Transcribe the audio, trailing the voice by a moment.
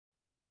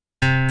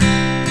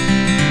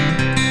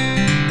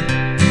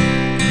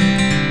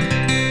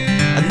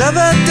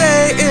Another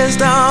day is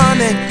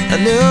dawning, a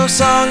new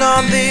song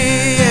on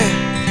the air.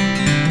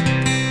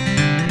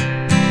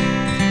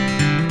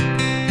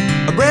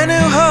 A brand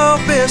new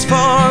hope is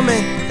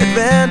forming,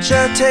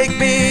 adventure, take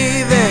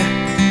me there.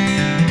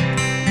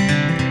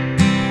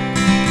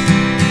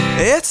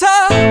 It's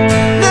a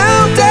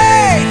new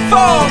day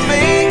for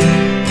me.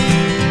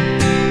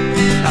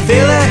 I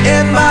feel it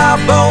in my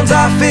bones,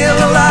 I feel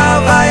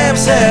alive, I am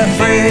set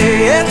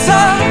free. It's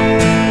a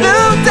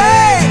new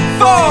day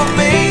for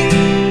me,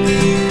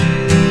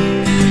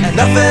 and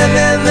nothing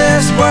in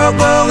this world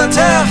will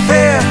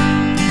interfere.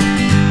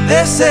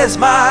 This is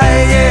my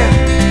year.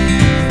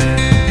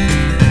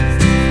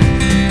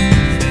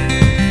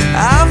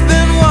 I've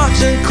been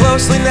watching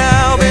closely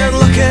now, been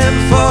looking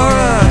for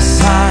a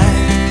sign,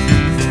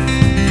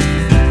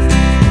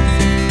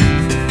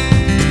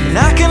 and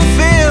I can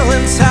feel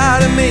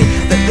inside of me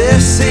that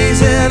this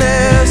season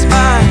is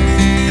mine.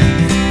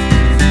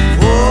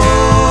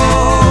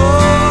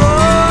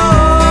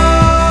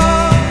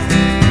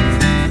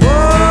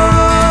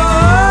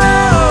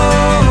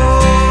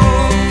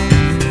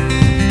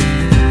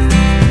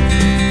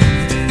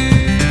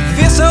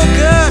 So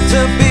good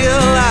to be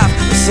alive,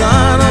 the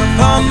sun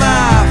upon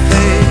my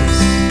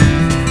face.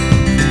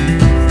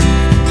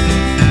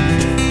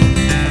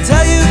 I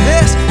tell you,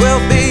 this will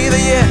be the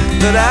year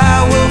that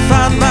I will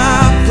find my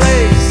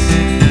place.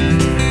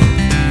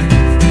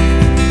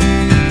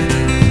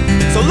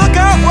 So look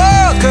out,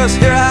 world, 'cause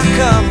here I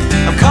come,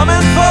 I'm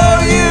coming for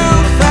you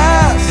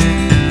fast.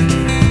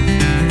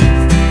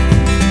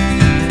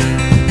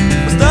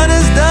 What's done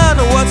is done,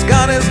 what's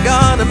gone is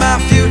gone, and my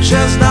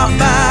future's not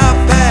my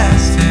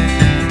past.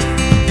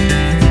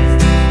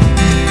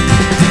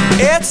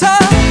 It's a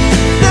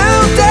new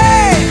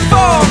day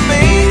for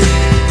me.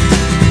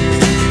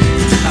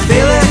 I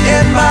feel it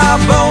in my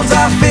bones,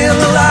 I feel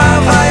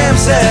alive, I am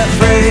set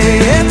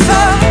free. It's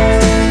a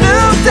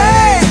new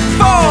day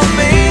for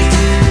me,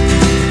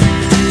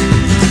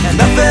 and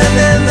nothing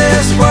in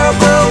this world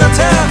will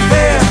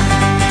interfere.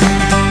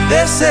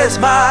 This is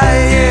my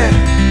year.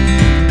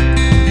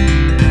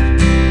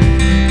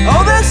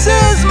 Oh, this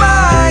is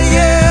my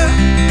year.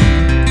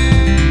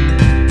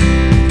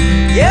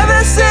 Yeah,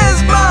 this is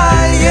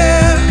my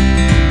year.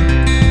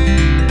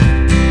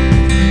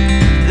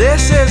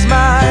 This is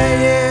my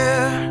year.